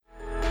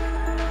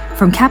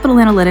From Capital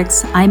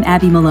Analytics, I'm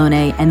Abby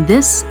Maloney, and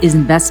this is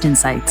Invest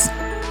Insights.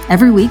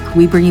 Every week,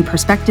 we bring you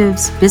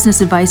perspectives, business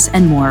advice,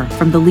 and more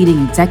from the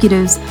leading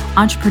executives,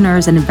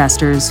 entrepreneurs, and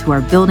investors who are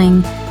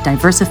building,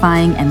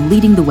 diversifying, and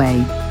leading the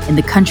way in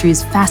the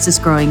country's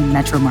fastest-growing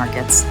metro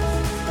markets.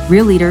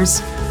 Real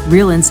leaders,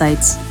 real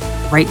insights,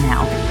 right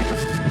now.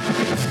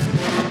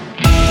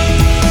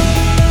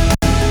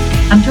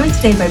 I'm joined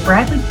today by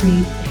Bradley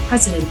Creed, the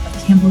president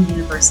of Campbell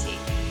University.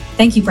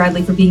 Thank you,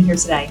 Bradley, for being here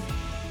today.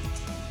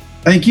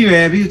 Thank you,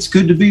 Abby. It's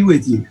good to be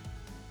with you.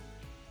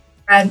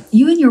 Brad,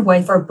 you and your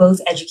wife are both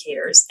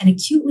educators and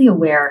acutely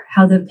aware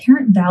how the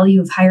apparent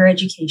value of higher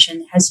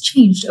education has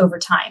changed over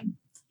time.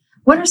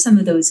 What are some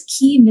of those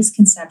key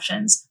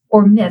misconceptions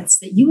or myths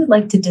that you would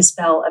like to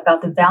dispel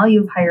about the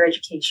value of higher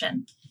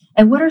education?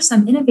 And what are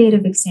some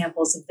innovative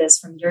examples of this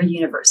from your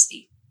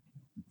university?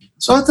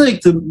 So I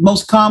think the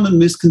most common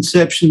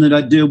misconception that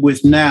I deal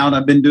with now, and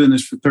I've been doing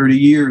this for 30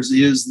 years,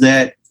 is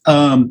that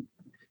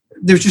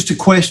there's just a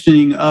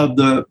questioning of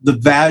the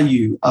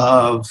value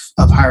of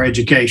higher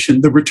education,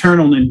 the return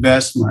on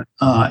investment.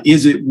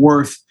 Is it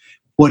worth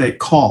what it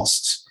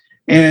costs?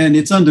 And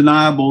it's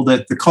undeniable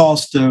that the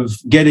cost of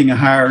getting a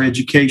higher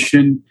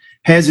education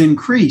has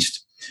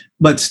increased.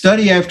 But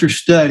study after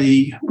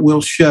study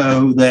will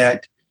show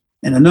that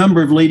in a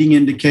number of leading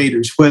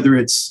indicators, whether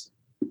it's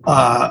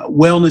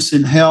wellness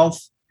and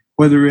health,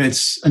 whether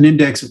it's an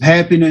index of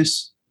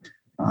happiness,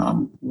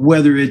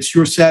 whether it's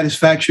your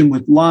satisfaction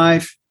with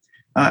life,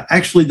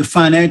 actually the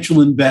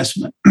financial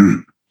investment.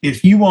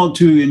 If you want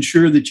to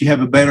ensure that you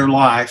have a better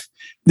life,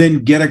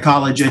 then get a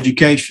college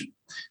education.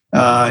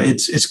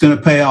 It's going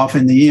to pay off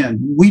in the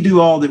end. We do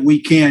all that we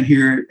can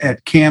here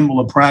at Campbell,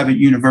 a private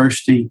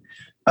university,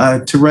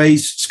 to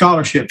raise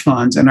scholarship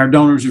funds, and our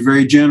donors are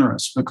very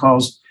generous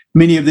because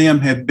many of them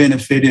have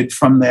benefited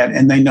from that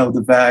and they know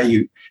the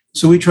value.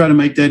 So we try to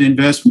make that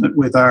investment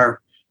with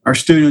our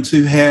students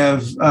who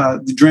have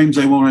the dreams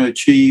they want to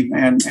achieve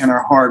and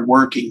are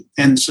hardworking.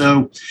 And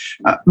so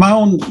my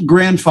own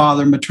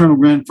grandfather, maternal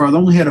grandfather,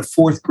 only had a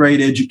fourth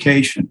grade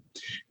education.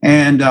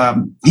 And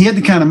he had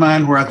the kind of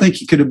mind where I think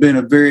he could have been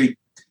a very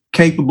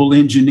capable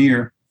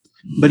engineer.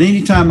 But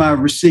anytime I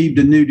received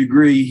a new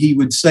degree, he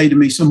would say to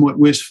me somewhat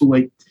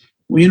wistfully,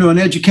 well, you know, an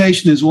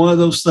education is one of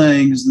those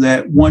things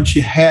that once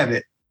you have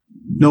it,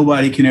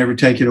 nobody can ever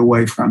take it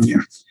away from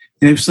you.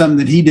 And it was something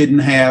that he didn't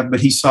have,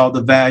 but he saw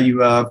the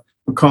value of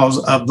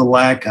because of the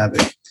lack of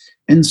it.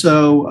 And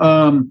so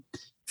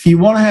if you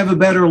want to have a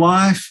better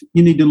life,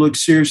 you need to look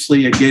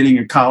seriously at getting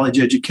a college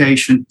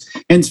education.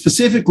 And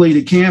specifically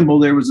to Campbell,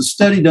 there was a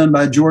study done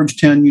by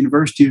Georgetown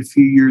University a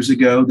few years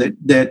ago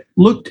that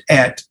looked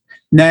at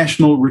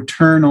national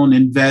return on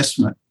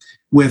investment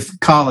with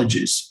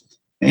colleges.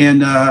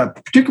 And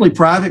particularly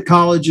private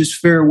colleges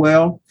fare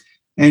well.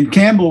 And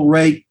Campbell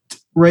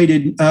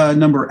rated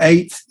number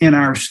 8th in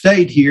our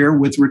state here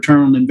with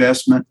return on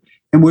investment.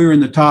 And we were in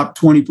the top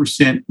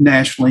 20%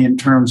 nationally in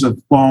terms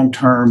of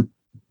long-term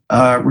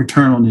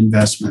return on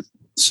investment.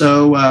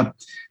 So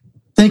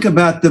think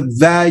about the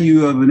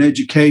value of an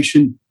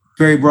education,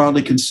 very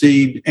broadly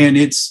conceived, and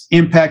its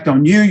impact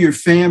on you, your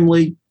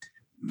family,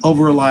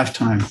 over a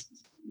lifetime.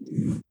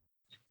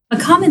 A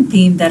common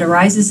theme that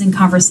arises in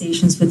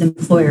conversations with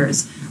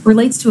employers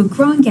relates to a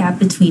growing gap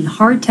between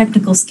hard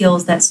technical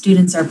skills that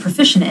students are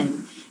proficient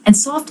in and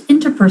soft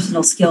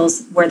interpersonal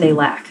skills where they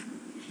lack.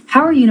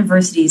 How are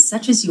universities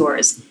such as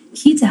yours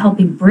key to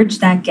helping bridge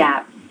that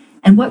gap,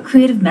 and what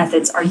creative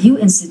methods are you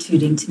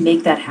instituting to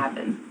make that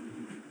happen?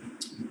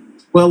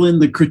 Well, in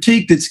the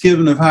critique that's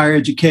given of higher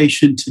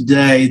education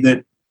today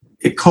that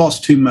it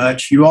costs too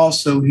much, you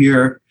also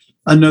hear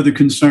another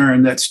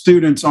concern that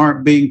students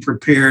aren't being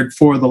prepared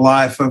for the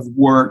life of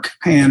work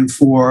and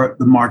for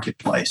the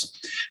marketplace.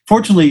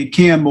 Fortunately, at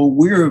Campbell,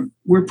 we're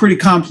a pretty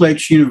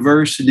complex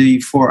university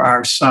for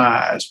our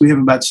size. We have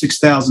about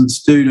 6,000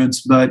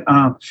 students, but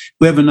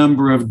we have a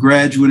number of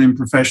graduate and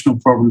professional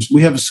programs.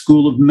 We have a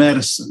school of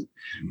medicine,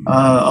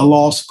 a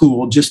law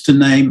school, just to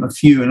name a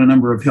few, and a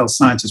number of health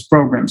sciences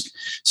programs.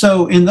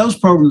 So in those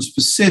programs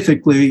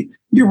specifically,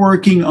 you're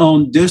working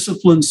on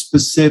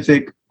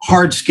discipline-specific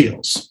hard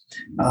skills.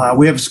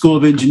 We have a school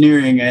of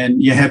engineering,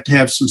 and you have to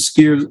have some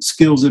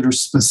skills that are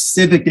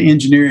specific to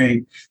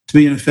engineering to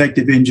be an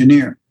effective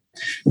engineer.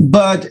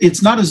 But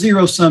it's not a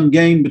zero-sum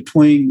game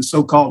between the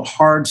so-called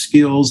hard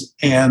skills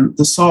and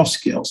the soft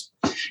skills.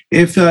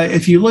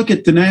 If you look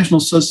at the National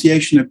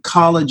Association of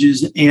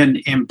Colleges and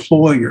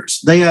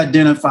Employers, they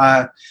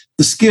identify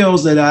the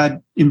skills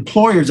that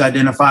employers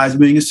identify as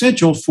being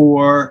essential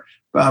for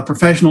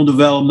professional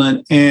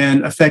development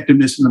and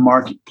effectiveness in the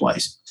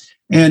marketplace.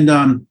 And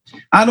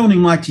I don't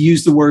even like to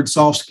use the word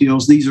soft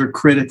skills. These are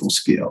critical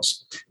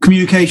skills.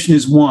 Communication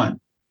is one.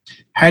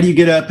 How do you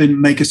get up and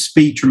make a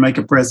speech or make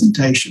a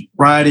presentation?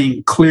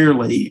 Writing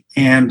clearly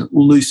and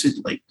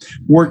lucidly.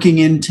 Working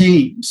in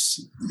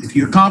teams. If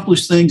you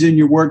accomplish things in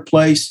your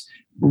workplace,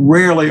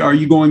 rarely are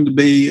you going to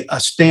be a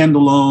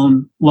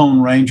standalone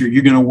lone ranger.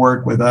 You're going to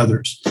work with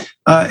others.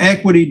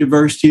 Equity,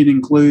 diversity, and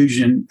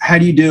inclusion. How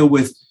do you deal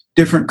with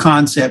different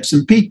concepts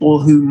and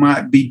people who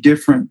might be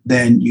different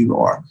than you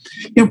are.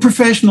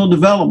 Professional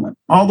development,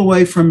 all the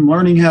way from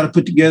learning how to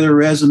put together a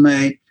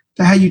resume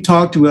to how you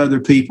talk to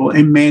other people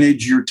and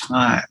manage your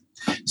time.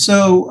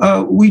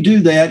 So we do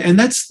that, and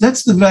that's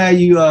the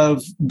value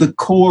of the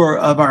core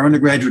of our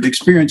undergraduate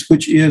experience,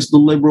 which is the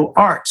liberal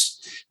arts.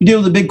 You deal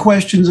with the big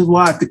questions of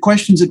life, the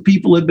questions that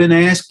people have been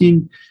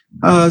asking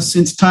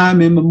since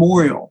time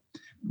immemorial.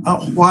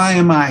 Why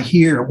am I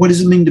here? What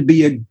does it mean to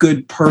be a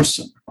good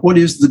person? What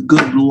is the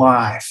good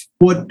life?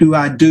 What do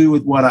I do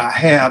with what I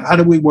have? How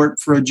do we work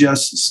for a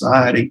just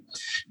society?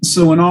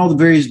 So in all the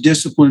various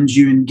disciplines,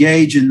 you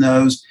engage in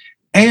those.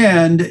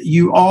 And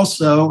you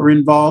also are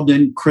involved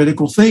in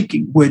critical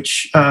thinking,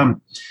 which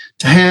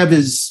to have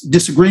is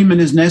disagreement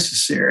is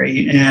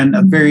necessary and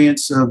a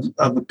variance of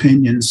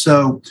opinion.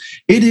 So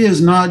it is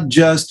not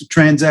just a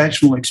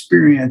transactional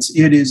experience.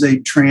 It is a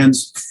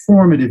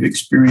transformative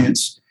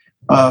experience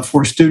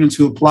for students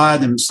who apply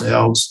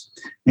themselves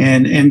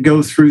and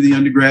go through the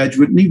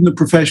undergraduate and even the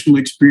professional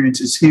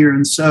experiences here.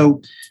 And so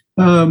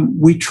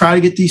we try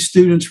to get these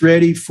students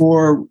ready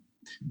for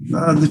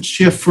the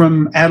shift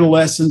from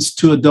adolescence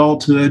to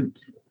adulthood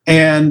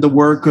and the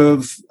work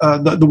of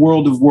the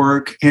world of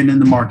work and in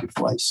the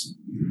marketplace.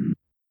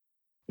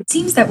 It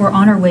seems that we're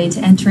on our way to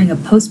entering a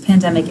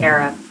post-pandemic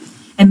era,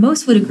 and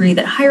most would agree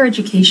that higher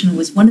education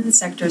was one of the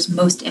sectors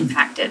most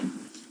impacted.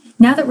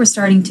 Now that we're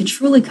starting to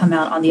truly come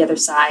out on the other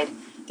side,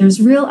 there's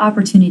real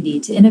opportunity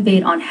to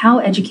innovate on how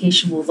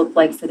education will look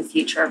like for the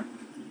future.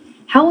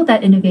 How will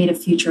that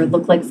innovative future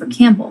look like for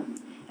Campbell?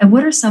 And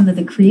what are some of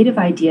the creative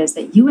ideas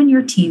that you and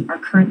your team are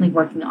currently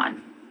working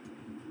on?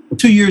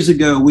 2 years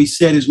ago, we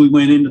said as we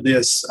went into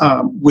this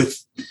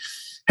with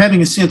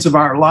having a sense of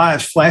our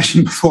lives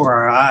flashing before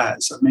our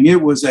eyes. I mean,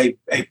 it was a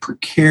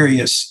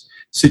precarious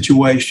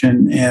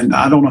situation. And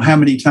I don't know how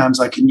many times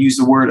I can use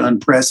the word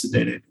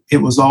unprecedented. It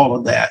was all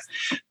of that.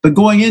 But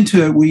going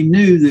into it, we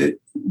knew that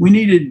we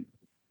needed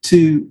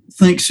to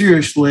think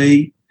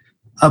seriously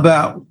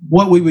about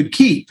what we would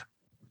keep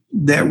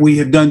that we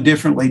have done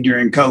differently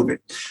during COVID.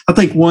 I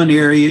think one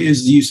area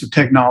is the use of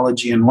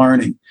technology in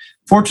learning.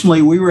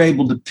 Fortunately, we were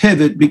able to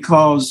pivot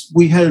because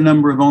we had a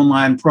number of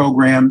online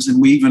programs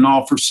and we even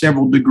offer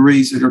several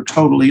degrees that are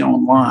totally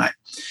online.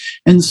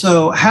 And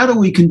so how do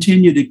we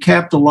continue to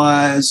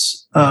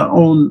capitalize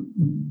on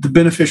the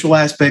beneficial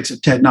aspects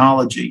of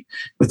technology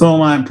with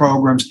online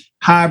programs,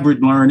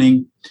 hybrid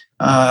learning,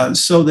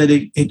 so that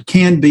it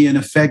can be an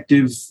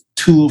effective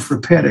tool for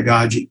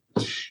pedagogy?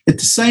 At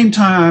the same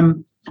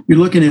time, you're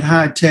looking at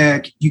high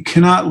tech, you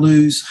cannot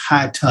lose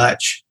high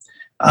touch.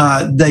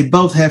 They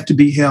both have to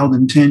be held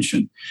in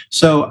tension.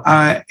 So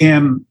I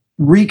am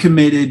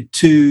recommitted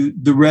to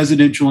the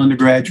residential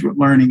undergraduate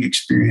learning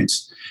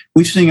experience.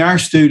 We've seen our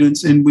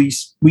students, and we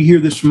hear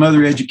this from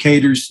other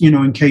educators,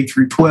 in K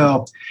through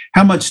 12,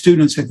 how much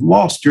students have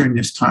lost during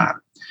this time,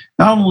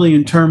 not only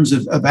in terms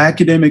of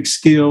academic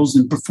skills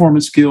and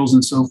performance skills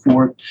and so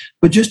forth,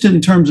 but just in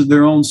terms of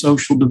their own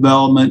social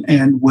development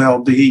and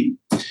well-being.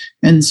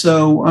 And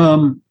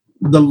so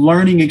the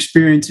learning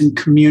experience in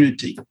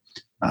community,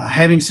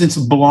 having a sense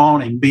of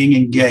belonging, being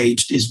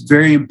engaged is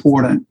very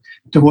important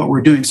to what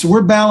we're doing. So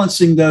we're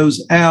balancing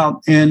those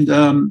out. And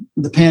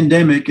the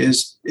pandemic,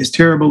 as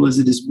terrible as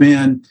it has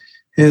been,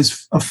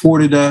 has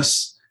afforded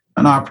us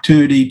an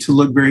opportunity to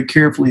look very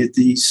carefully at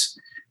these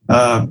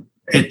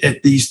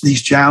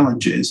these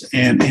challenges.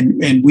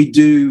 And we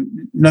do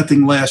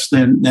nothing less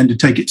than to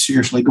take it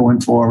seriously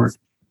going forward.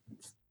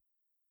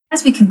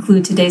 As we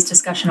conclude today's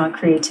discussion on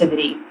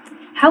creativity,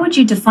 how would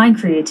you define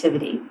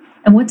creativity?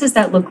 And what does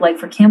that look like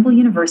for Campbell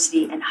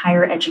University and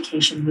higher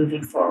education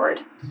moving forward?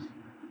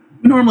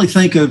 We normally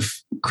think of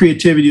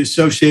creativity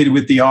associated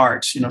with the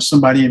arts,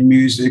 somebody in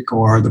music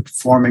or the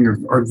performing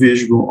or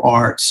visual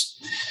arts.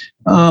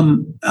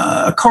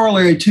 A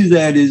corollary to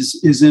that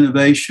is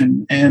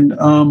innovation. And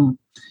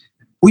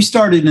we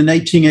started in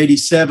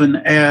 1887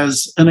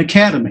 as an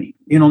academy.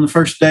 On the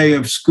first day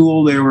of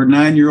school, there were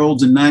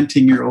 9-year-olds and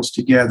 19-year-olds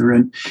together.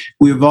 And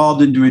we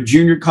evolved into a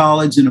junior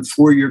college and a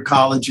 4-year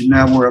college, and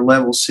now we're a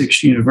level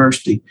 6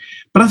 university.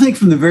 But I think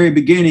from the very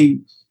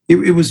beginning,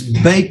 it was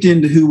baked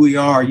into who we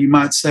are, you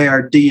might say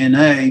our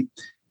DNA,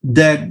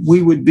 that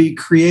we would be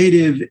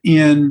creative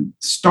in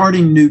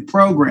starting new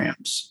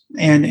programs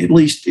and at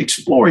least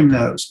exploring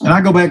those. And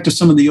I go back to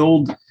some of the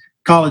old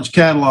college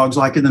catalogs,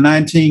 like in the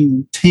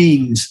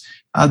 19-teens,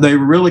 they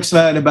were real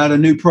excited about a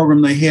new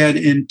program they had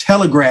in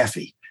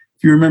telegraphy.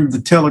 If you remember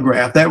the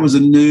telegraph, that was a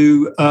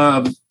new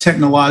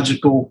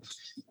technological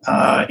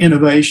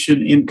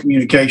innovation in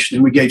communication,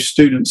 and we gave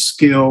students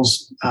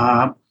skills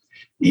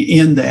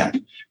in that.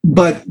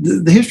 But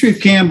the history of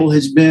Campbell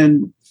has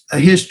been a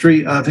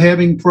history of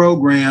having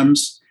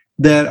programs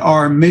that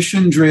are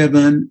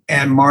mission-driven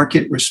and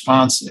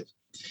market-responsive.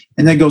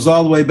 And that goes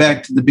all the way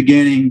back to the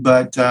beginning,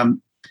 but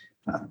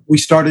we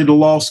started a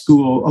law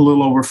school a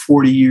little over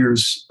 40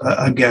 years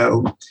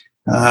ago.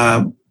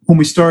 When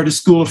we started a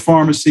school of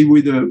pharmacy,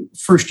 we're the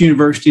first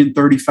university in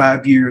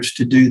 35 years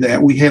to do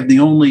that. We have the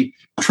only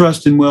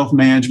trust and wealth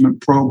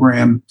management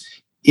program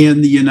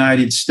in the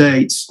United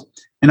States.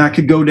 And I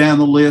could go down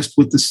the list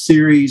with the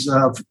series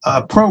of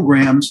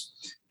programs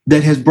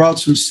that has brought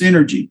some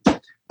synergy.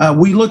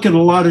 We look at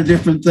a lot of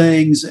different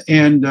things,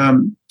 and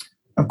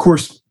of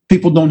course,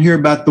 people don't hear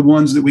about the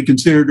ones that we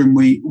considered and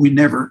we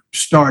never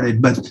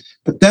started. But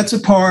that's a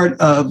part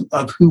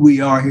of who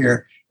we are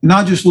here.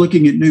 Not just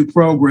looking at new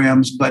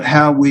programs, but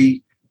how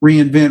we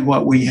reinvent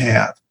what we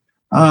have.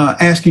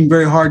 Asking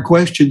very hard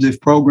questions if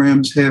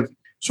programs have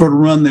sort of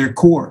run their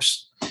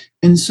course.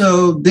 And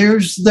so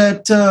there's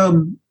that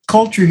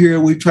culture here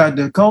we've tried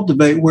to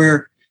cultivate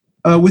where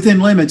within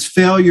limits,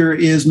 failure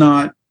is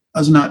not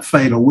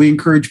fatal. We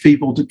encourage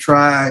people to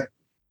try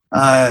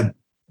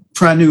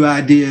new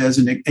ideas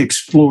and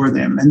explore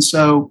them. And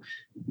so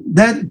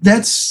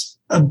that's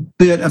a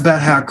bit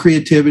about how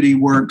creativity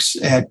works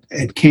at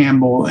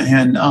Campbell,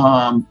 and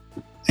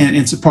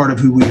it's a part of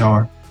who we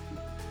are.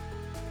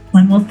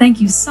 Well, thank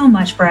you so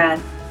much, Brad.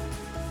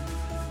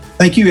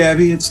 Thank you,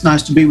 Abby. It's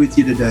nice to be with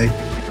you today.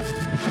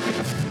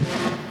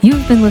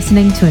 You've been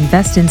listening to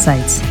Invest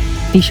Insights.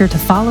 Be sure to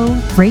follow,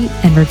 rate,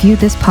 and review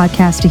this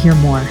podcast to hear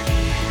more.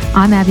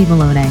 I'm Abby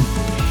Maloney.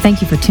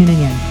 Thank you for tuning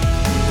in.